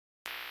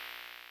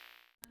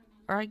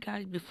Alright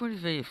guys, before this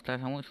video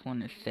starts, I just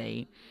want to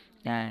say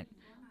that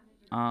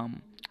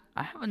um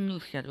I have a new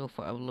schedule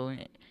for uploading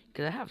it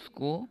because I have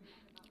school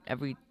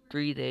every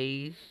 3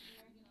 days.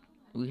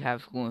 We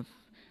have school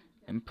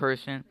in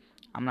person.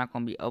 I'm not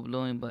gonna be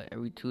uploading, but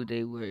every 2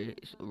 days where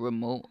it's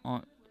remote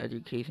on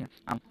education,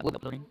 I will be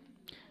uploading.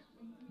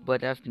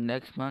 But that's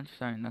next month,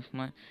 starting next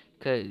month,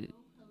 cause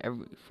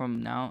every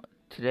from now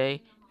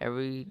today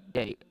every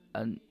day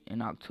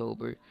in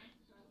October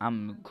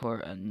I'm gonna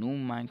record a new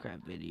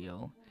Minecraft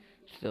video.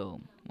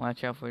 So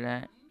watch out for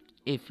that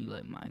if you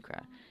like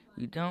Minecraft. If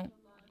you don't,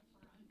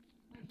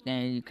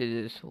 then you could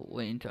just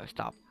wait until I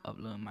stop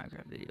uploading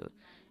Minecraft videos.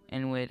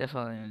 Anyway, that's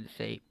all I wanted to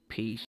say.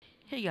 Peace.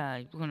 Hey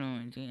guys, we're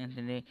gonna and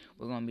today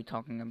we're gonna be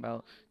talking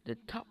about the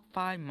top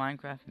 5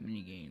 Minecraft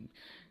minigames.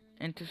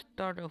 And to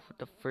start off with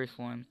the first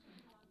one,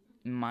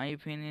 in my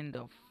opinion,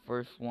 the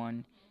first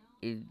one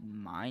is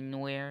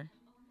Mineware.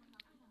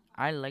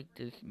 I like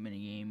this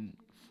minigame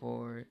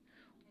for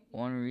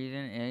one reason,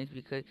 and it's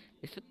because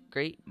it's a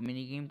great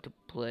minigame to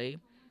play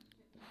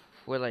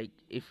for, like,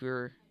 if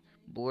you're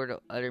bored of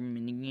other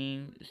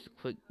minigames. It's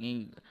a quick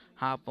game.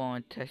 Hop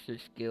on, test your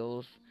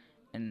skills,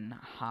 and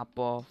hop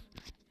off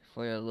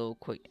for a little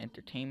quick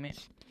entertainment.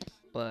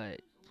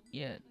 But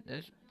yeah,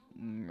 that's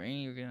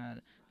main reason I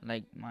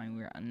like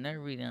Mineware. Another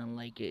reason I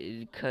like it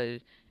is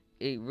because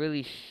it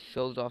really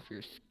shows off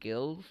your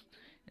skills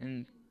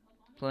in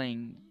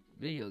playing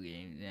video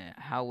games and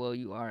how well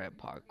you are at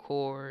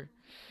parkour,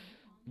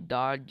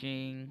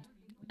 dodging,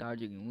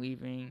 dodging and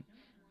weaving,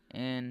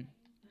 and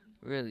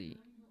really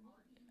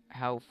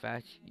how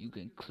fast you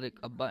can click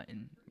a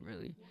button.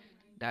 Really,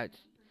 that's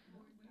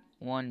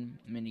one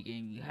mini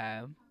game you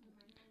have,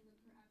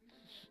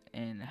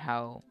 and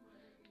how,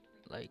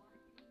 like,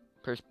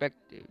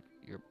 perspective,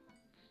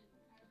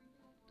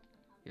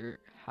 your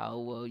how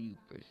well you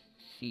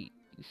see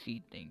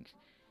things.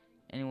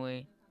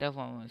 Anyway, that's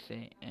what I want to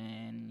say,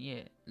 and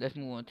yeah, let's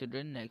move on to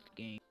the next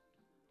game.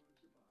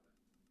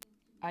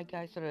 Alright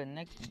guys, so the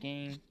next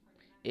game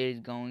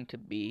is going to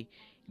be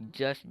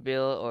Just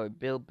Build or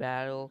Build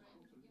Battle,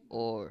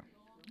 or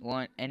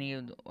one any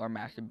of the, or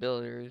Master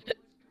Builders,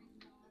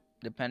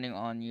 depending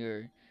on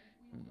your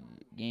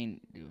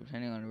game,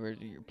 depending on the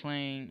version you're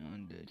playing,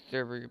 on the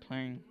server you're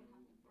playing.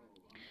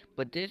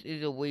 But this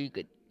is a way you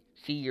could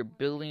see your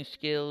building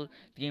skills.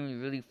 The game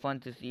is really fun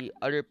to see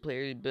other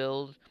players'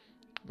 builds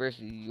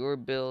versus your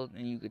build,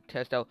 and you could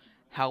test out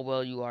how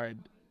well you are at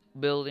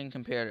building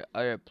compared to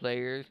other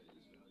players.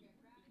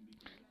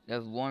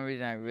 That's one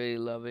reason I really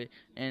love it,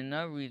 and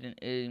another reason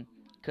is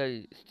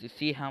because to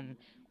see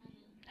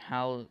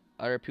how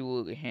other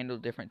people handle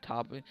different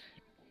topics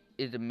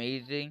is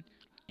amazing,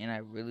 and I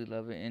really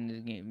love it in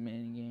this game,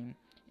 mini game.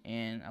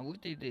 And I wish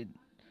they did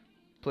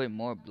put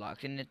more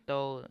blocks in it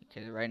though,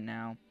 because right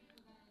now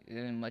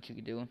there isn't much you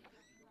can do.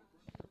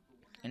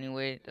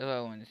 Anyway, that's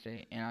all I wanted to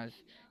say, and I'll see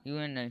you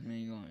in the next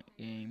mini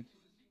game.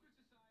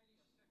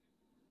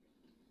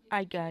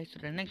 Alright guys, so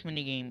the next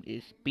mini game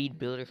is Speed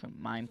Builder from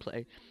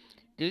Mindplay.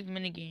 This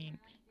mini game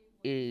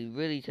is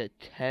really to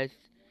test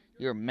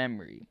your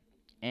memory,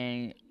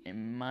 and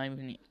in my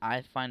opinion,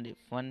 I find it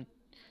fun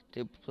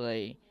to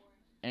play.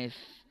 And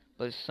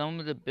but some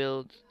of the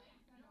builds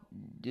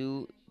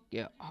do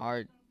get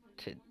hard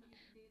to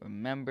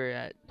remember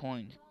at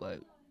points,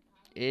 but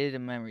it is a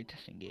memory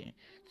testing game,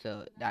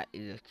 so that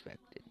is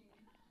expected.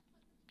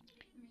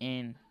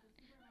 And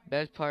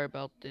best part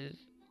about this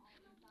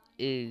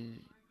is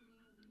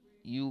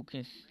you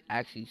can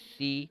actually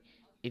see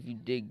if you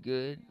did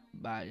good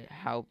by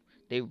how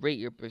they rate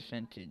your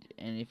percentage,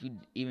 and if you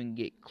even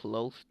get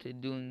close to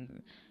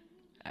doing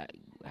uh,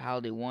 how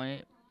they want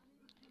it,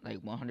 like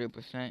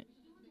 100%,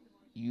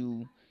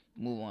 you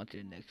move on to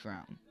the next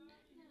round.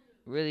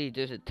 Really,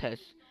 just a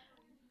test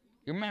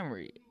your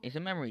memory. It's a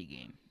memory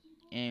game,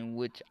 in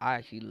which I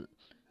actually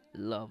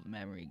love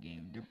memory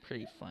games. They're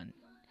pretty fun,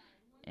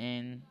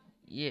 and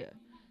yeah,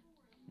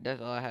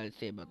 that's all I had to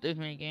say about this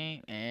mini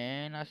game,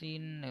 and I'll see you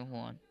in the next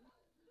one.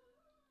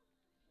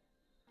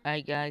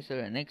 Alright guys, so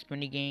the next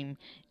mini game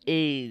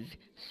is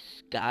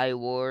Sky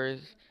Wars.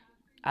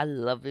 I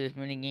love this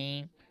mini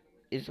game.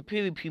 It's a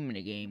PvP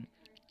mini game,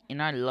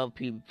 and I love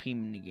PvP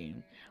mini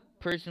games.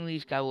 Personally,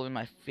 Sky Wars is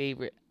my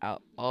favorite out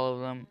of all of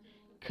them,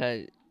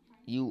 cause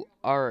you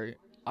are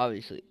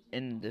obviously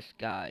in the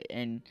sky,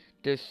 and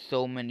there's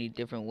so many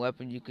different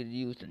weapons you could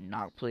use to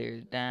knock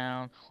players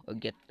down or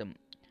get them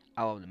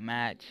out of the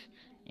match.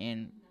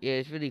 And yeah,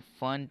 it's really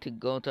fun to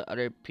go to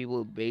other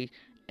people's base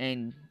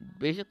and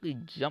basically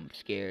jump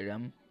scare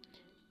them,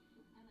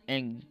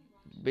 and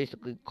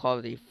basically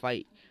cause a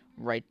fight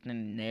right then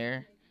and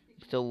there,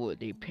 so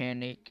they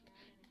panic.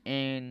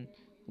 And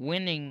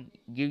winning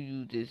gives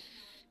you this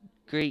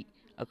great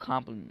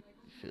accomplishment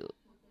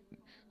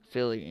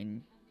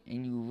feeling,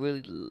 and you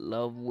really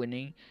love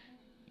winning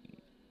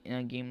in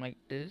a game like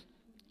this.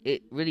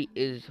 It really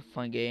is a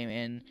fun game,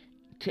 and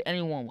to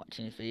anyone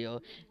watching this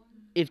video,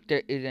 if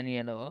there is any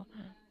at all,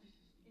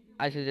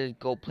 I suggest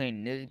go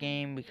playing this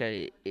game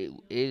because it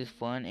is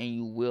fun and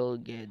you will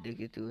get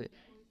addicted to it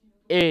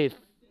if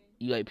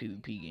you like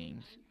PvP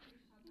games.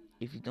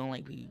 if you don't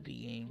like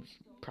PvP games,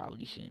 you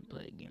probably shouldn't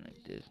play a game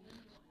like this.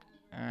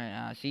 Alright,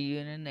 I'll see you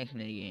in the next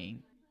minigame.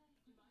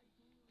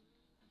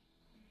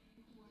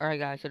 Alright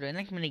guys, so the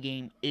next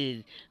minigame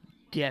is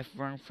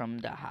different from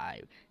the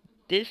Hive.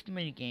 This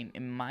minigame,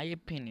 in my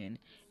opinion,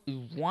 is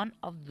one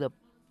of the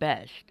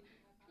best.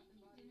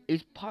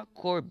 It's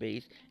parkour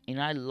based,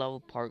 and I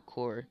love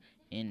parkour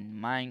in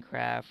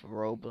Minecraft,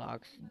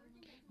 Roblox,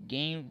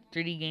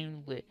 3D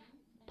games with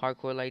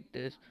parkour like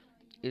this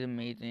is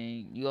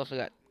amazing. You also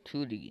got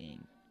 2D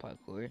game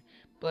parkour,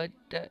 but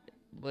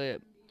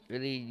but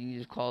really you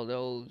just call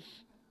those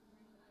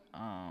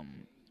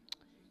um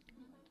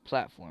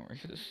platformers.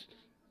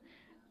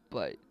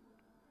 But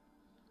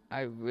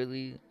I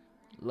really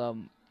love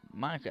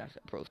Minecraft's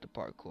approach to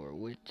parkour,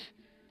 which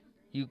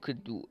you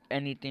could do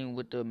anything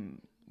with the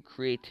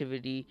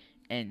creativity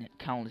and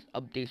countless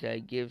updates that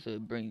it gives. So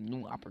it brings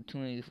new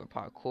opportunities for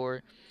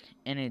parkour.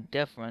 And in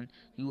Defrun,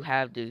 you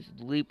have this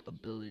leap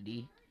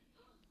ability,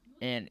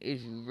 and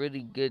it's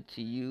really good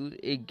to use.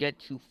 It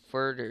gets you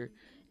further,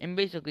 and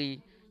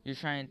basically you're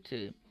trying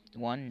to,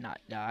 one, not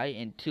die,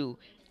 and two,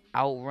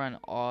 outrun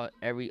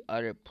every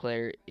other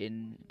player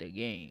in the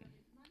game.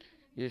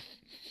 You're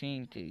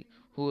seeing to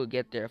who will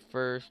get there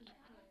first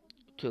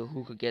to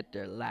who could get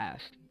there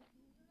last,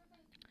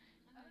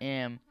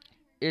 and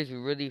it's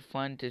really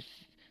fun to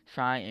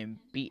try and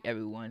beat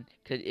everyone.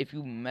 Because if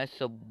you mess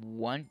up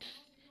once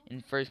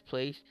in first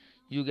place,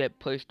 you get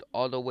pushed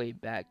all the way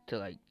back to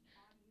like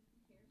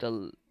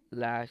the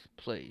last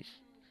place,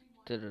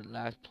 to the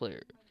last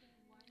player,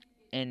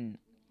 and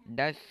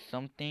that's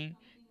something.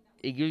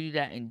 It gives you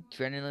that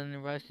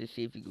adrenaline rush to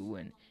see if you can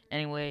win.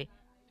 Anyway,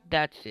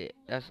 that's it.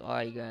 That's all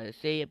I gotta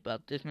say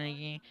about this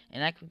minigame,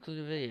 and that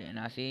concludes the video. And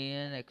I'll see you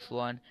in the next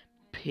one.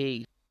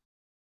 Peace.